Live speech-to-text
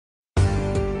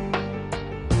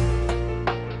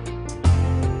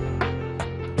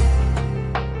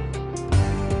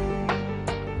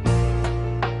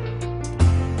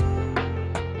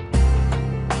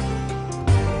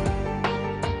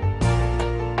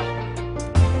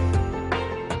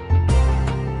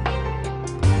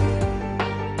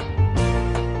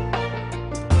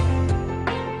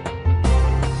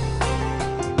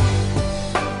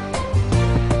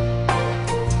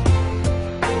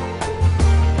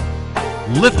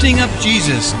lifting up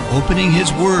Jesus, opening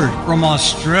His Word from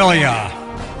Australia,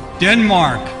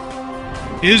 Denmark,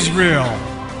 Israel,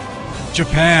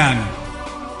 Japan,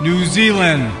 New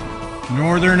Zealand,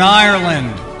 Northern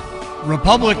Ireland,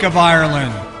 Republic of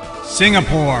Ireland,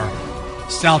 Singapore,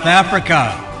 South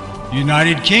Africa,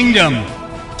 United Kingdom,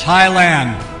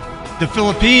 Thailand, the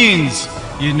Philippines,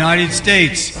 United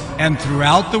States, and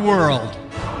throughout the world.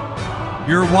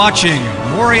 You're watching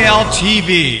Moriel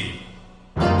TV.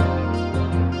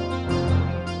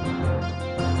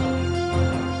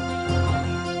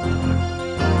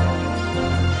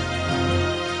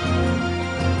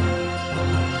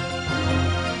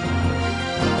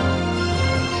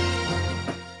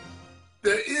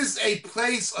 There is a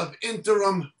place of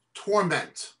interim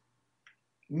torment.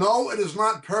 No, it is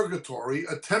not purgatory,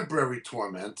 a temporary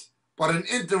torment, but an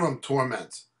interim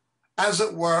torment, as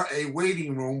it were a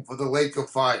waiting room for the lake of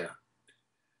fire.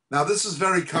 Now, this is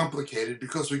very complicated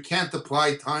because we can't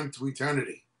apply time to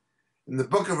eternity. In the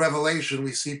book of Revelation,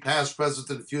 we see past, present,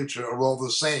 and future are all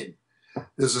the same.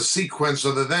 There's a sequence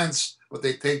of events, but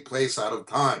they take place out of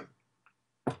time.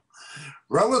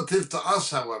 Relative to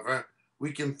us, however,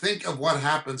 we can think of what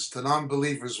happens to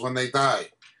non-believers when they die.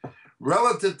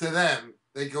 Relative to them,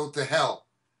 they go to hell.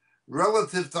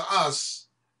 Relative to us,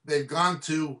 they've gone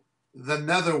to the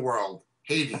netherworld,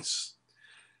 Hades.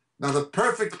 Now, the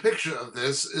perfect picture of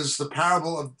this is the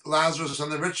parable of Lazarus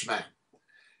and the rich man.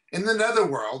 In the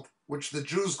netherworld, which the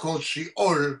Jews called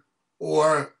Sheol,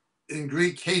 or in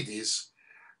Greek Hades,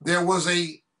 there was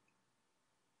a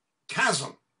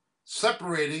chasm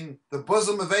separating the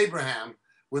bosom of Abraham,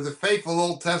 where the faithful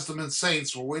Old Testament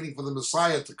saints were waiting for the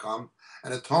Messiah to come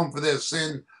and atone for their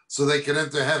sin so they could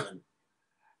enter heaven.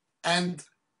 And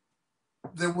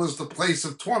there was the place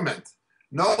of torment.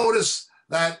 Notice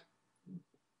that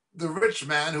the rich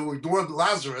man who adored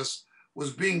Lazarus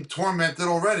was being tormented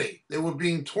already. They were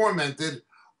being tormented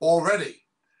already.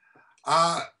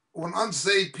 When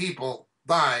unsaved people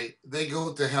die, they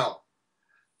go to hell.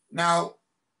 Now,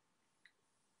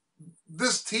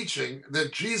 this teaching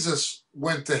that Jesus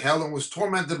went to hell and was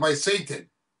tormented by Satan,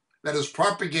 that is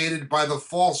propagated by the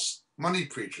false money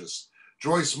preachers,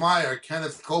 Joyce Meyer,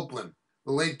 Kenneth Copeland,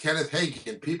 the late Kenneth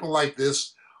Hagin, people like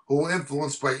this who were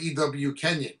influenced by E.W.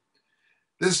 Kenyon.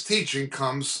 This teaching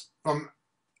comes from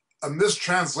a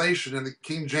mistranslation in the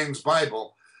King James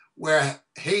Bible where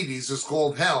Hades is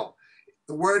called hell.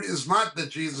 The word is not that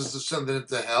Jesus descended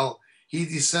into hell, he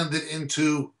descended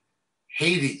into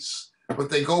Hades. But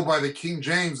they go by the King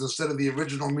James instead of the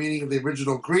original meaning of the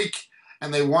original Greek,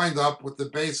 and they wind up with the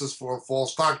basis for a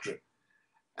false doctrine.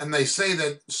 And they say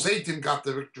that Satan got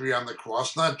the victory on the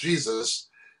cross, not Jesus.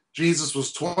 Jesus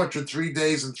was tortured 3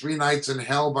 days and 3 nights in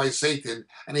hell by Satan,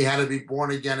 and he had to be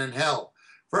born again in hell.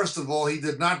 First of all, he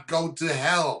did not go to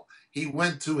hell. He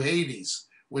went to Hades.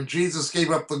 When Jesus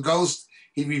gave up the ghost,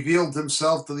 he revealed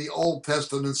himself to the Old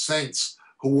Testament saints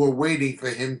who were waiting for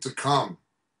him to come.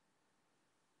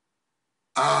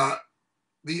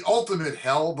 The ultimate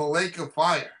hell, the lake of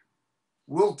fire,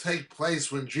 will take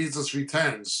place when Jesus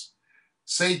returns.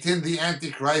 Satan, the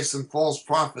Antichrist, and false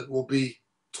prophet will be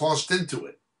tossed into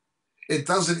it. It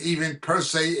doesn't even per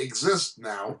se exist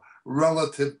now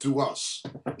relative to us.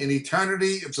 In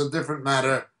eternity, it's a different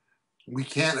matter. We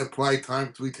can't apply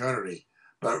time to eternity.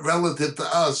 But relative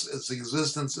to us, its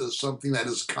existence is something that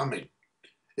is coming.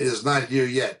 It is not here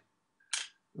yet.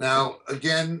 Now,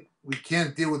 again, we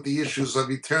can't deal with the issues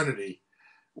of eternity,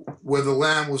 where the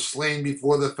Lamb was slain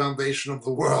before the foundation of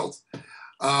the world,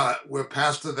 where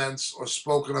past events are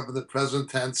spoken of in the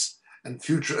present tense and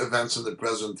future events in the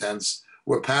present tense,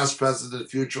 where past, present, and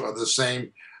future are the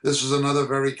same. This is another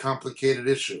very complicated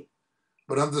issue.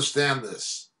 But understand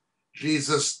this.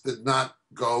 Jesus did not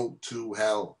go to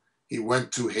hell. He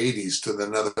went to Hades, to the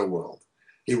netherworld.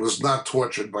 He was not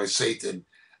tortured by Satan.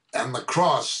 On the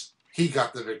cross, he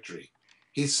got the victory.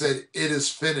 He said, "It is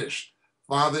finished.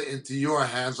 Father, into your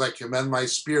hands I commend my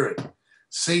spirit."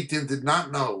 Satan did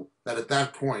not know that at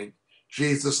that point,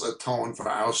 Jesus atoned for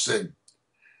our sin.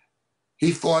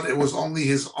 He thought it was only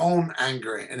his own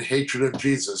anger and hatred of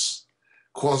Jesus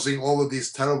causing all of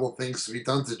these terrible things to be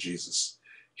done to Jesus.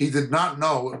 He did not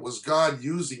know it was God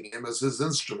using him as his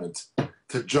instrument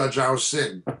to judge our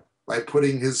sin by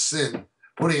putting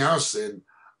our sin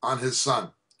on his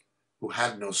son, who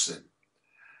had no sin.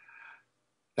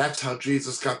 That's how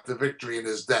Jesus got the victory in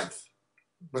his death.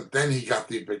 But then he got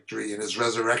the victory in his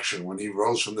resurrection when he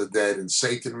rose from the dead, and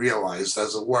Satan realized,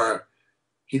 as it were,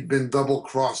 he'd been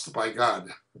double-crossed by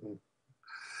God.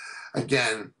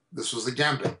 Again, this was the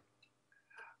gambit.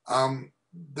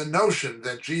 The notion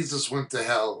that Jesus went to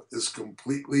hell is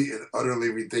completely and utterly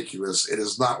ridiculous. It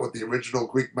is not what the original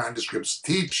Greek manuscripts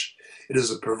teach. It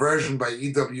is a perversion by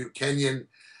E.W. Kenyon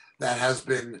that has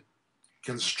been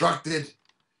constructed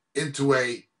into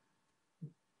a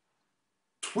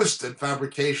twisted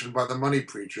fabrication by the money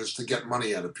preachers to get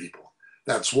money out of people.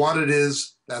 That's what it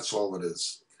is. That's all it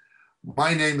is.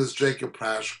 My name is Jacob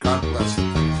Prasch. God bless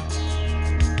you.